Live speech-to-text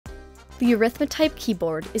The ArithmeType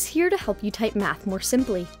keyboard is here to help you type math more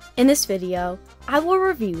simply. In this video, I will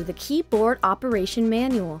review the keyboard operation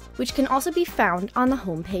manual, which can also be found on the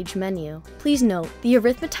homepage menu. Please note, the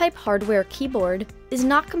ArithmeType hardware keyboard is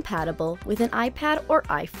not compatible with an iPad or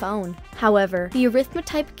iPhone. However, the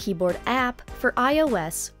ArithmeType keyboard app for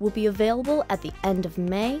iOS will be available at the end of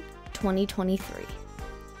May 2023.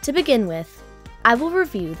 To begin with, I will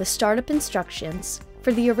review the startup instructions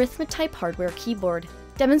for the ArithmeType hardware keyboard,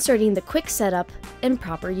 demonstrating the quick setup and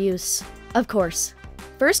proper use. Of course,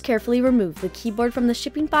 first carefully remove the keyboard from the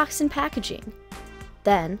shipping box and packaging.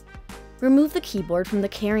 Then, remove the keyboard from the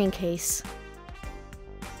carrying case.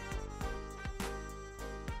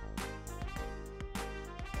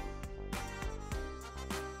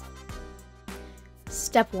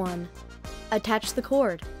 Step 1. Attach the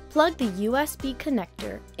cord. Plug the USB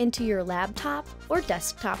connector into your laptop or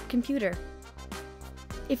desktop computer.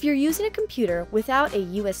 If you're using a computer without a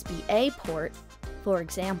USB-A port, for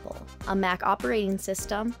example, a Mac operating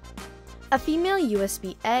system, a female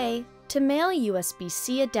USB-A to male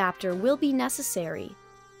USB-C adapter will be necessary,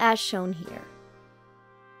 as shown here.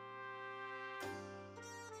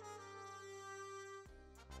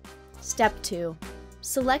 Step 2.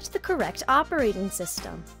 Select the correct operating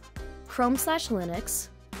system: Chrome/Linux,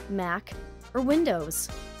 Mac, or Windows.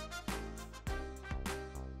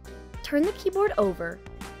 Turn the keyboard over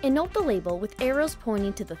and note the label with arrows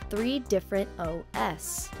pointing to the 3 different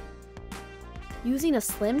OS. Using a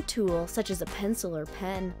slim tool such as a pencil or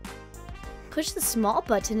pen, push the small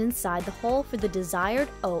button inside the hole for the desired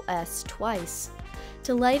OS twice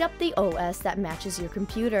to light up the OS that matches your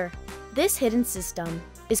computer. This hidden system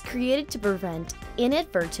is created to prevent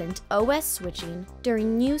inadvertent OS switching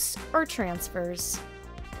during use or transfers.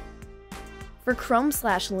 For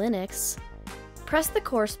Chrome/Linux, press the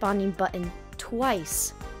corresponding button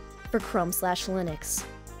twice for Chrome/Linux.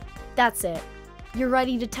 That's it. You're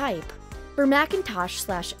ready to type. For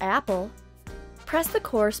Macintosh/Apple, press the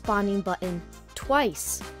corresponding button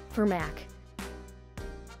twice for Mac.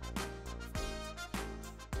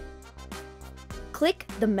 Click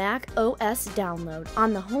the Mac OS download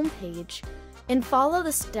on the home page and follow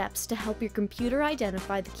the steps to help your computer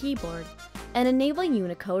identify the keyboard and enable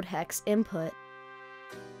Unicode hex input.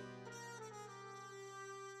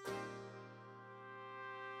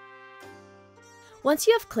 Once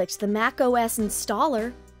you have clicked the Mac OS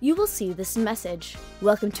installer, you will see this message.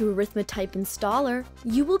 Welcome to ArithmeType Installer.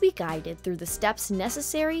 You will be guided through the steps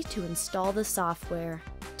necessary to install the software.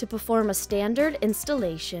 To perform a standard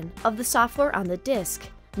installation of the software on the disk,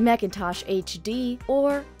 Macintosh HD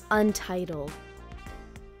or Untitled,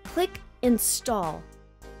 click Install.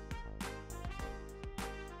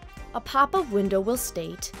 A pop-up window will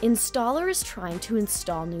state, "Installer is trying to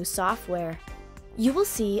install new software." You will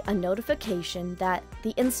see a notification that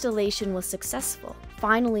the installation was successful.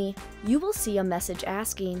 Finally, you will see a message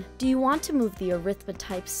asking, "Do you want to move the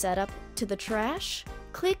ArithmeType setup to the trash?"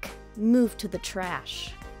 Click Move to the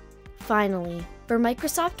Trash. Finally, for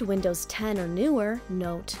Microsoft Windows 10 or newer,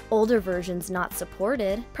 note, older versions not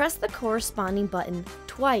supported, press the corresponding button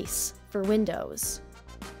twice for Windows.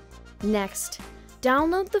 Next,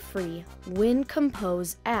 download the free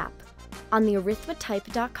WinCompose app on the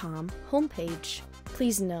ArithmeType.com homepage.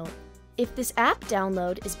 Please note, if this app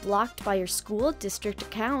download is blocked by your school district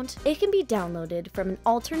account, it can be downloaded from an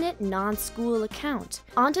alternate non-school account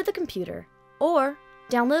onto the computer, or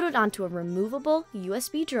downloaded onto a removable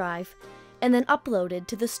USB drive and then uploaded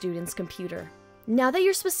to the student's computer. Now that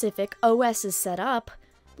your specific OS is set up,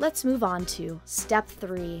 let's move on to Step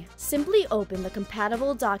 3. Simply open the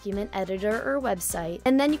compatible document editor or website,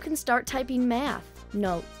 and then you can start typing math.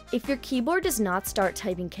 Note, if your keyboard does not start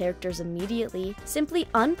typing characters immediately, simply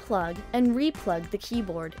unplug and replug the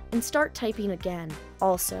keyboard and start typing again.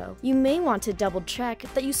 Also, you may want to double check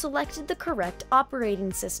that you selected the correct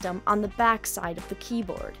operating system on the back side of the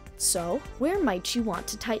keyboard. So, where might you want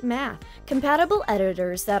to type math? Compatible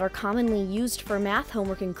editors that are commonly used for math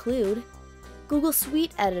homework include Google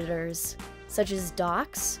Suite editors, such as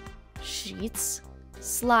Docs, Sheets,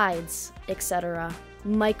 Slides, etc.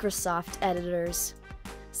 Microsoft editors,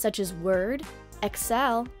 such as Word,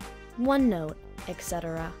 Excel, OneNote,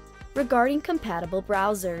 etc. Regarding compatible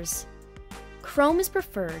browsers, Chrome is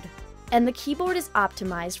preferred, and the keyboard is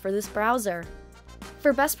optimized for this browser.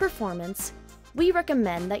 For best performance, we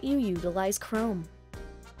recommend that you utilize Chrome.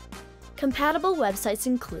 Compatible websites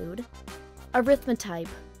include ArithmeType,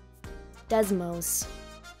 Desmos,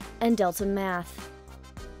 and Delta Math.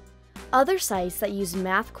 Other sites that use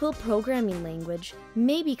MathQuill programming language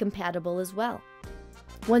may be compatible as well.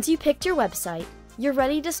 Once you picked your website, you're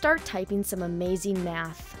ready to start typing some amazing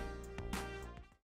math.